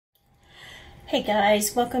Hey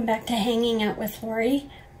guys, welcome back to Hanging Out with Lori.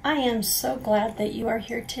 I am so glad that you are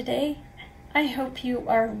here today. I hope you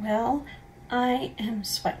are well. I am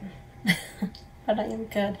sweating, but I am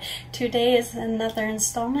good. Today is another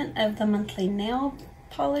installment of the monthly nail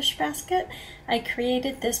polish basket. I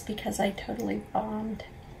created this because I totally bombed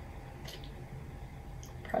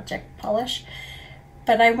Project Polish,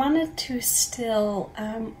 but I wanted to still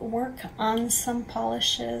work on some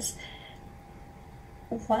polishes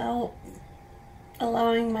while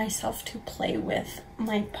allowing myself to play with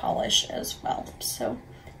my polish as well. So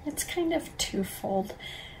it's kind of twofold.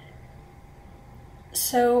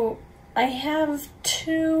 So I have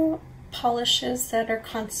two polishes that are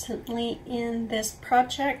constantly in this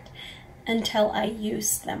project until I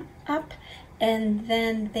use them up, and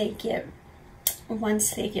then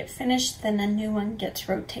once they get finished, then a new one gets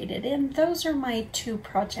rotated in. Those are my two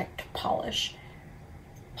project polishes.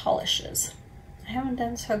 I haven't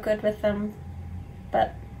done so good with them,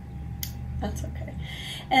 but that's okay.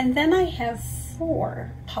 And then I have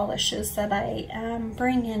 4 polishes that I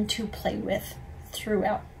bring in to play with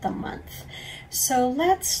throughout the month. So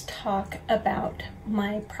let's talk about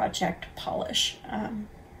my project polishes,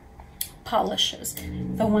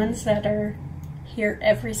 the ones that are here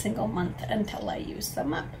every single month until I use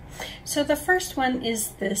them up. So the first one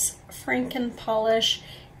is this Franken polish.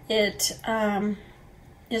 It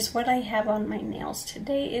is what I have on my nails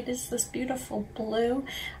today. It is this beautiful blue.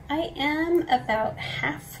 I am about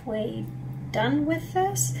halfway done with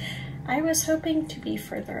this. I was hoping to be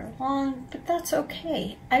further along, but that's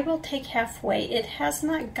okay. I will take halfway. It has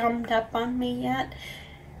not gummed up on me yet,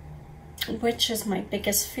 which is my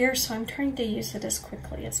biggest fear, so I'm trying to use it as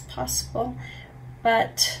quickly as possible.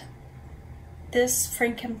 But this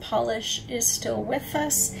Franken polish is still with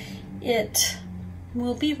us. It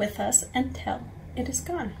will be with us until it is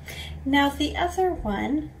gone. Now the other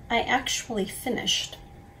one I actually finished,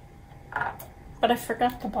 but I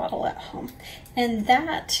forgot the bottle at home, and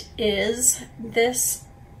that is this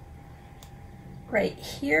right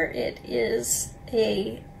here. It is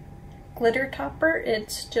a glitter topper.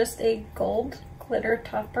 It's just a gold glitter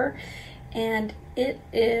topper, and it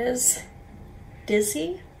is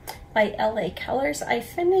Dizzy by LA Colors. I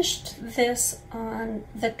finished this on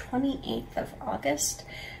the 28th of August,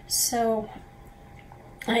 so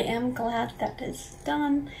I am glad that is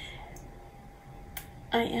done.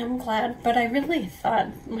 I am glad, but I really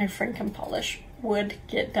thought my Franken polish would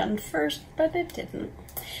get done first, but it didn't.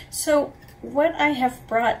 So what I have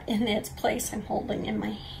brought in its place, I'm holding in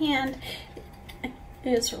my hand,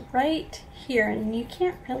 is right here, and you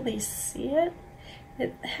can't really see it.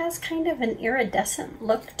 It has kind of an iridescent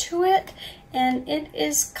look to it, and it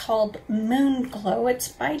is called Moon Glow. It's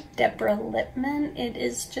by Deborah Lippmann. It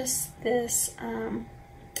is just this,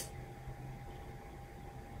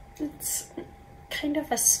 it's kind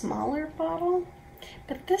of a smaller bottle,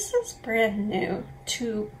 but this is brand new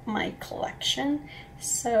to my collection.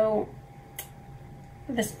 So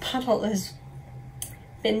this bottle has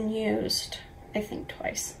been used, I think,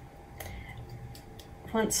 twice.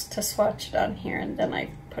 Once to swatch it on here, and then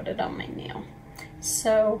I put it on my nail.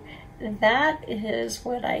 So that is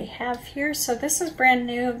what I have here. So this is brand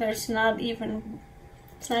new. It's not even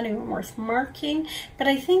worth marking, but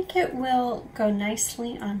I think it will go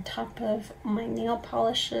nicely on top of my nail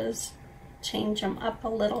polishes, change them up a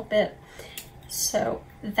little bit. So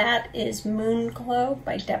that is Moon Glow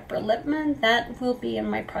by Deborah Lippmann. That will be in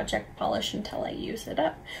my project polish until I use it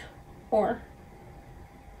up, or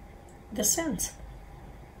the Sense,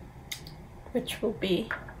 which will be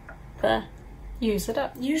the use it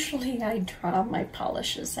up. Usually I draw my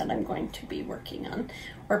polishes that I'm going to be working on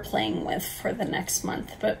or playing with for the next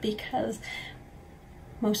month, but because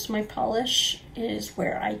most of my polish is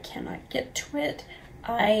where I cannot get to it,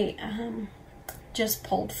 I just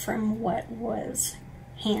pulled from what was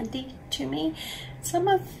handy to me. Some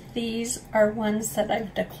of these are ones that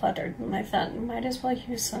I've decluttered, and I thought might as well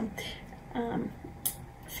use some.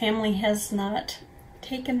 Family has not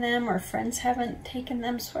taken them, or friends haven't taken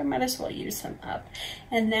them, so I might as well use them up.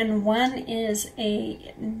 And then one is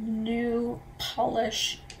a new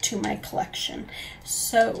polish to my collection.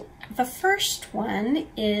 So the first one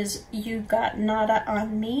is You Got Nada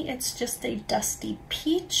on Me. It's just a dusty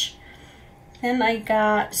peach. Then I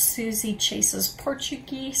got Susie Chase's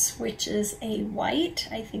Portuguese, which is a white.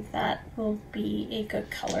 I think that will be a good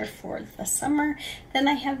color for the summer. Then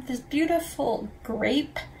I have this beautiful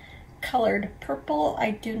grape colored purple. I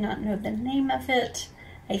do not know the name of it.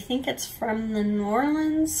 I think it's from the New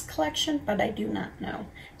Orleans collection, but I do not know.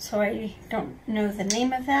 So I don't know the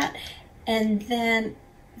name of that. And then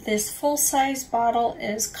this full-size bottle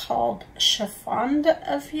is called Chiffon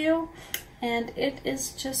of You. and it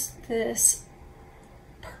is just this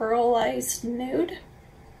pearlized nude.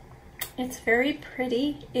 It's very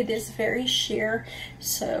pretty. It is very sheer,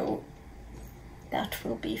 so that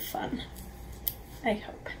will be fun, I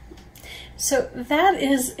hope. So that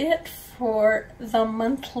is it for the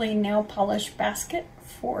monthly nail polish basket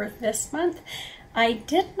for this month. I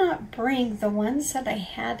did not bring the ones that I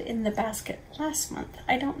had in the basket last month.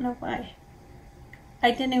 I don't know why.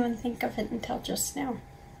 I didn't even think of it until just now.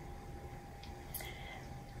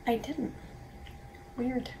 I didn't.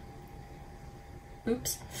 Weird.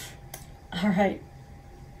 Oops. Alright.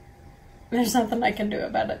 There's nothing I can do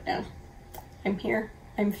about it now. I'm here.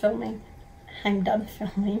 I'm filming. I'm done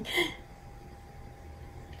filming.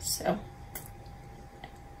 So,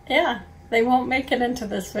 yeah, they won't make it into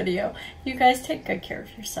this video. You guys take good care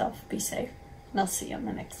of yourself. Be safe. And I'll see you on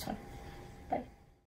the next one.